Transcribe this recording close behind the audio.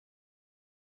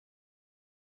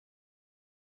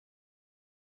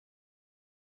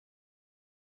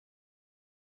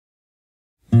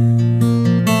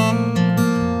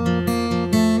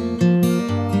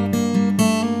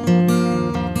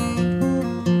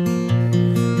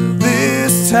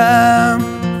time,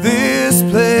 this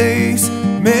place,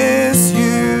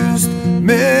 misused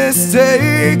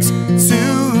mistakes.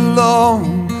 Too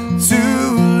long,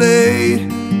 too late.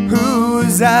 Who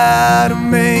was I to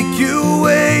make you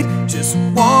wait? Just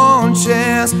one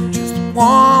chance, just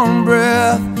one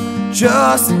breath,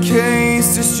 just in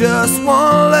case there's just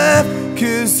one left.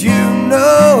 'Cause you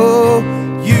know,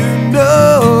 you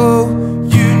know,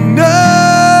 you know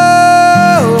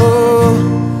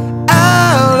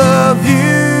I love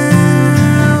you.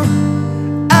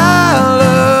 I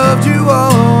loved you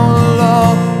all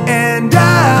along, and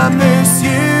I miss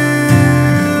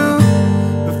you.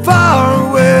 But far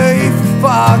away for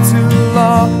far too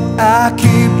long. I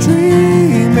keep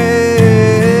dreaming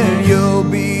you'll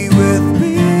be with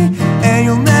me, and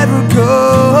you'll never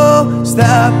go.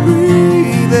 Stop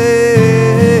breathing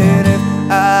if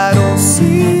I don't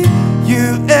see you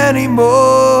anymore.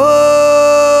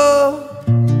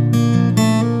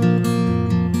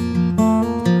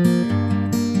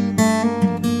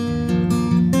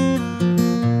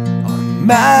 On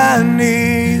my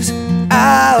knees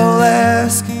I'll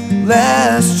ask,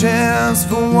 last chance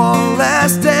for one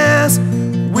last dance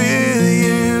with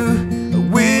you,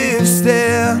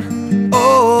 withstand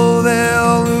all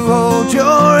they'll hold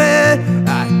your hand.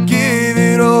 I'd give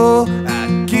it all,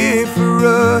 I'd give for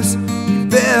us,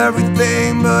 give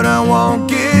everything, but I won't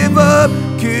give up.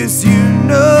 'Cause you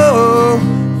know,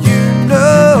 you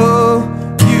know,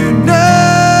 you know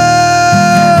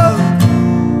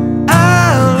I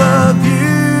love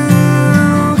you.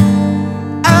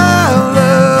 I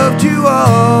loved you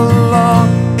all along,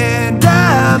 and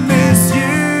I miss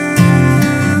you.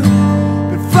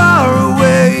 But far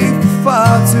away for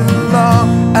far too long.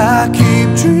 I keep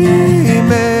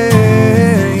dreaming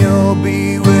you'll be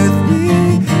with me,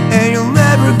 and you'll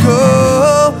never go.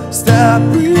 Stop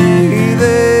breathing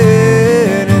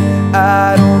if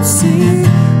I don't see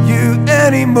you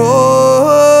anymore.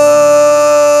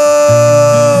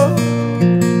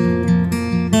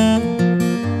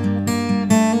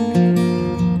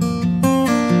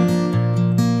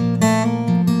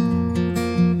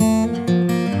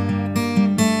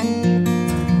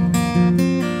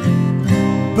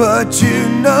 But you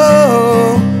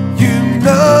know